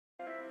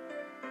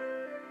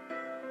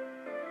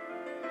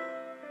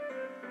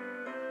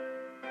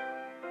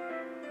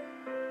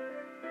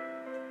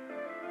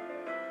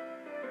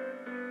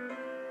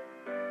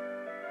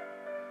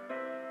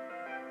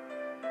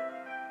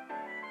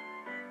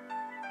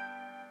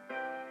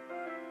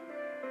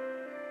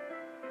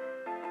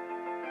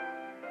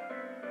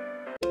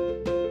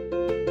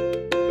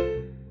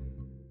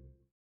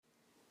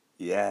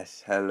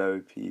Yes,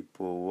 hello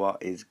people, what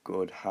is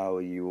good? How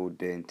are you all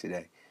doing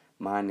today?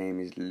 My name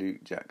is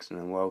Luke Jackson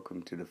and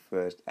welcome to the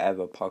first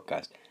ever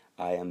podcast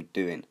I am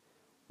doing.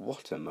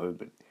 What a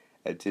moment.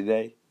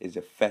 Today is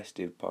a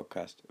festive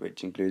podcast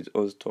which includes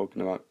us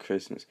talking about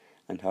Christmas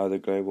and how the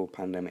global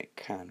pandemic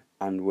can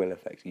and will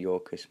affect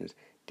your Christmas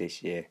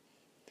this year.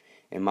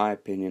 In my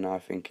opinion, I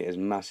think it has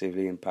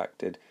massively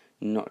impacted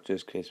not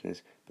just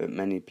Christmas but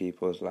many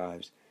people's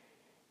lives.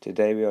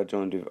 Today we are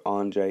joined with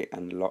Andre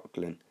and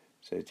Lachlan.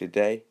 So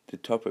today, the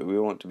topic we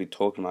want to be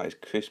talking about is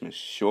Christmas,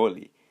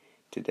 surely.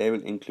 Today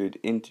will include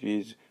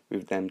interviews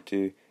with them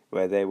too,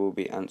 where they will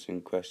be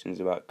answering questions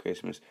about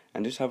Christmas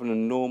and just having a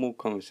normal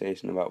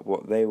conversation about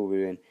what they will be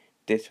doing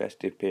this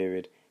festive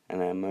period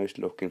and their most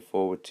looking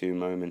forward to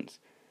moments.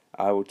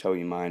 I will tell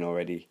you mine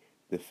already,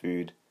 the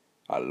food.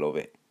 I love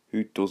it.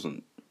 Who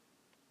doesn't?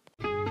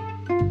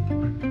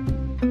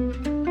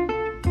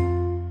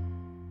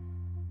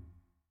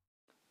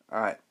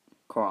 Alright,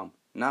 calm.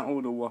 Now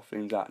all the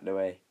waffling's out the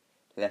way.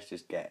 Let's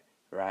just get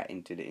right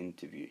into the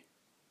interview.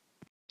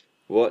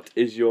 What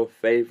is your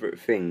favourite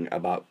thing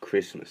about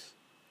Christmas?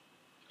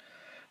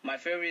 My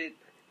favourite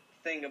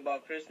thing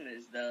about Christmas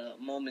is the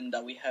moment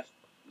that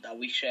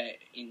we share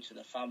into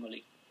the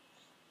family.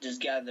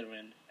 Just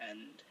gathering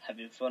and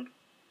having fun.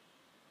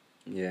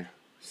 Yeah,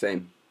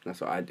 same. That's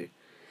what I do.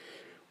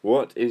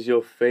 What is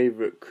your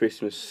favourite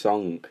Christmas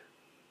song?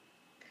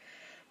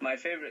 My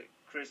favourite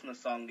Christmas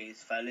song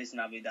is Feliz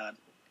Navidad.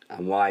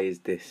 And why is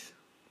this?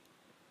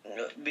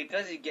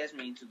 Because it gets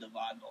me into the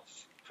vibe of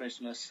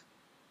Christmas.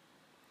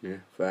 Yeah,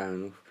 fair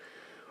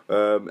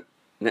enough.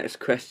 Next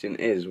question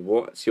is,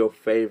 what's your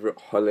favourite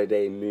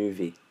holiday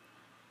movie?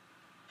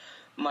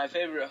 My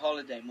favourite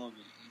holiday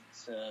movie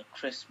is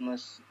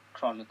Christmas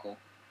Chronicle.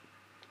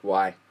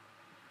 Why?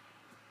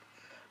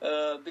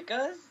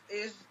 Because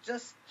it's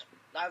just,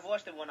 I've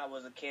watched it when I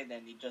was a kid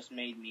and it just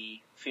made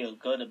me feel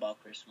good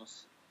about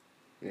Christmas.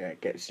 Yeah,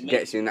 it gets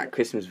you in that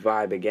Christmas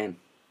vibe again.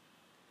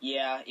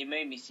 Yeah, it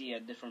made me see a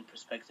different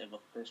perspective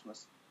of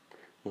Christmas.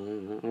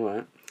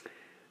 Alright.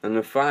 And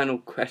the final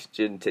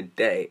question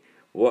today,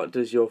 what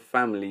does your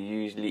family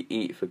usually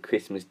eat for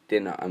Christmas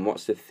dinner and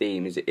what's the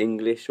theme? Is it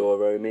English or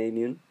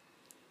Romanian?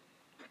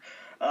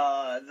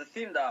 The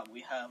theme that we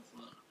have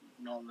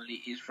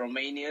normally is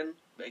Romanian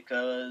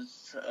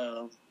because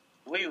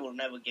we will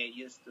never get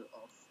used to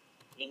of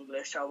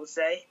English, I would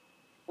say.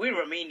 We're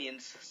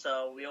Romanians,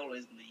 so we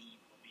always eat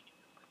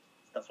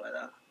Romanian stuff like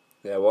that.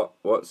 Yeah,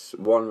 what's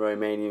one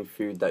Romanian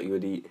food that you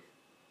would eat?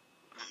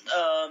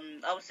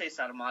 I would say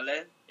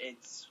sarmale.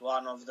 It's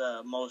one of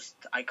the most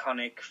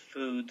iconic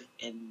food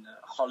in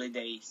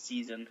holiday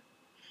season.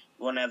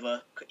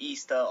 Whenever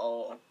Easter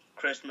or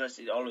Christmas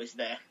is always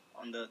there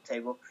on the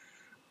table.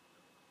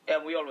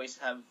 And we always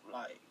have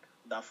like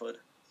that food.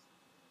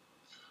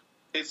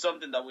 It's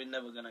something that we're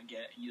never gonna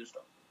get used to.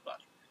 But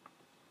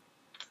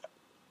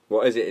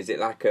what is it? Is it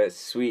like a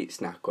sweet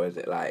snack or is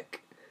it like...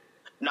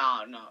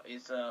 No,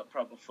 it's a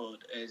proper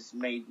food. It's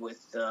made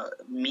with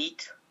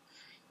meat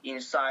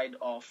inside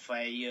of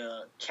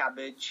a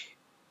cabbage,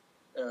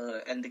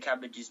 and the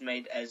cabbage is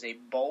made as a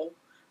bowl,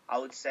 I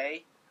would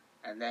say,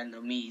 and then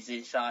the meat is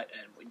inside,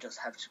 and we just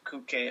have to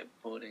cook it,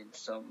 put in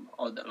some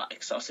other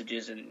like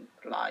sausages and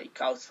like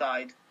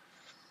outside.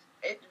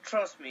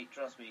 Trust me,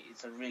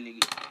 it's a really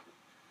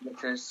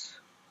delicious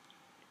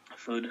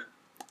food.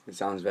 It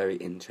sounds very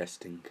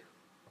interesting.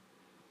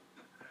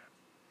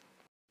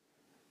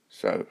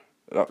 So,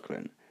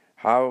 Lachlan,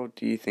 how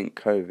do you think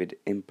COVID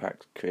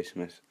impacts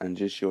Christmas and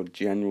just your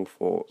general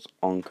thoughts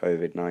on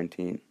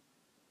COVID-19?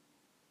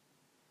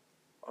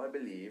 I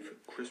believe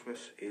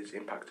Christmas is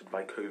impacted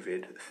by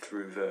COVID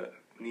through the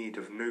need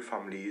of no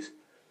families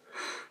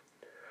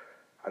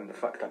and the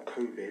fact that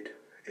COVID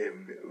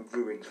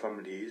ruins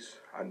families,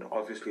 and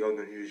obviously on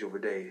the news the other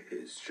day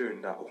it's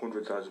shown that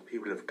 100,000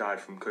 people have died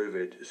from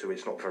COVID, so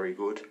it's not very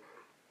good.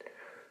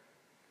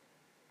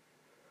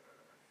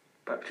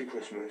 Back to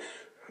Christmas.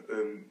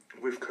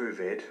 With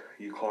COVID,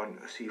 you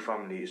can't see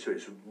families, so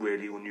it's a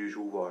really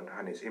unusual one,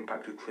 and it's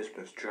impacted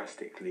Christmas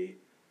drastically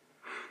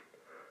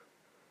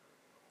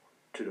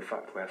to the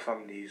fact where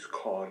families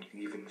can't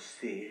even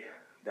see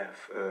their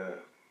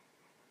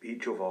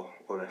each other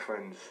or their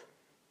friends.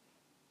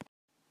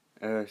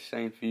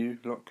 Same for you,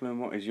 Lachlan.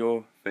 What is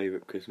your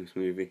favourite Christmas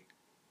movie?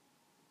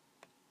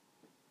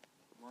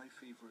 My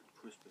favourite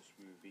Christmas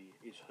movie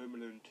is Home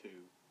Alone 2.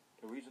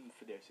 The reason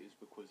for this is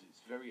because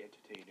it's very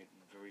entertaining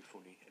and very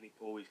funny, and it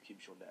always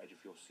keeps you on the edge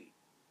of your seat.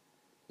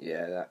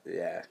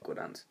 Yeah, good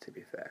answer to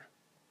be fair.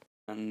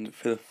 And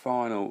for the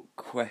final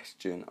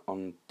question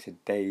on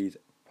today's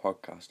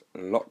podcast,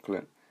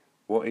 Lachlan,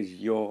 what is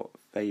your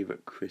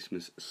favourite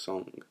Christmas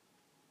song?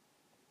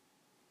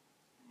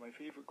 My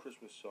favourite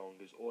Christmas song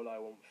is All I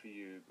Want For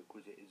You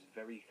because it is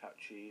very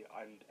catchy,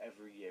 and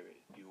every year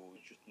you always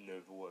just know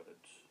the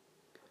words.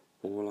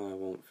 All I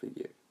Want For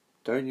You.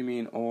 Don't you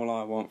mean all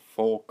I want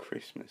for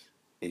Christmas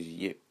is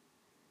you?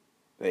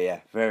 But yeah,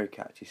 very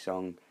catchy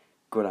song.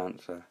 Good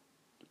answer.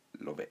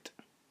 Love it.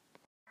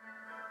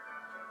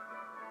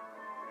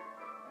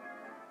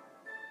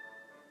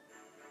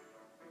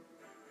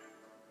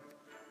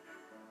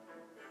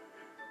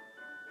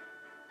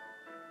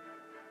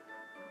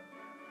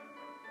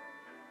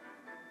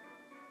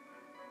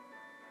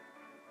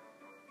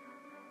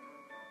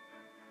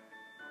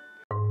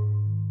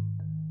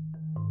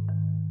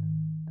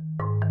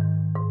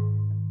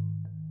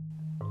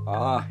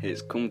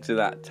 It's come to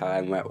that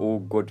time where all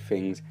good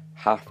things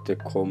have to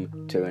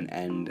come to an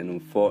end, and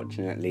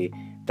unfortunately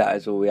that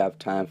is all we have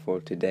time for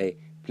today.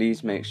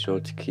 Please make sure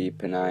to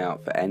keep an eye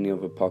out for any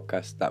other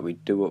podcasts that we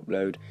do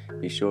upload.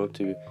 Be sure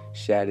to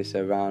share this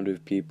around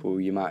with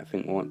people you might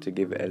think want to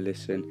give it a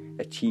listen,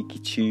 a cheeky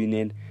tune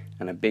in,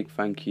 and a big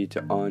thank you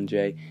to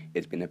Andre.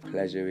 It's been a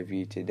pleasure with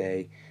you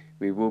today.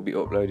 We will be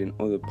uploading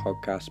other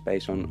podcasts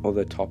based on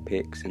other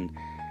topics and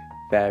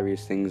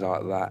various things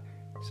like that.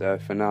 So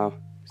for now,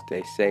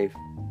 stay safe,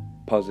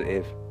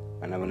 positive,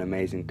 and have an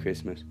amazing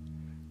Christmas.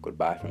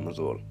 Goodbye from us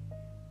all.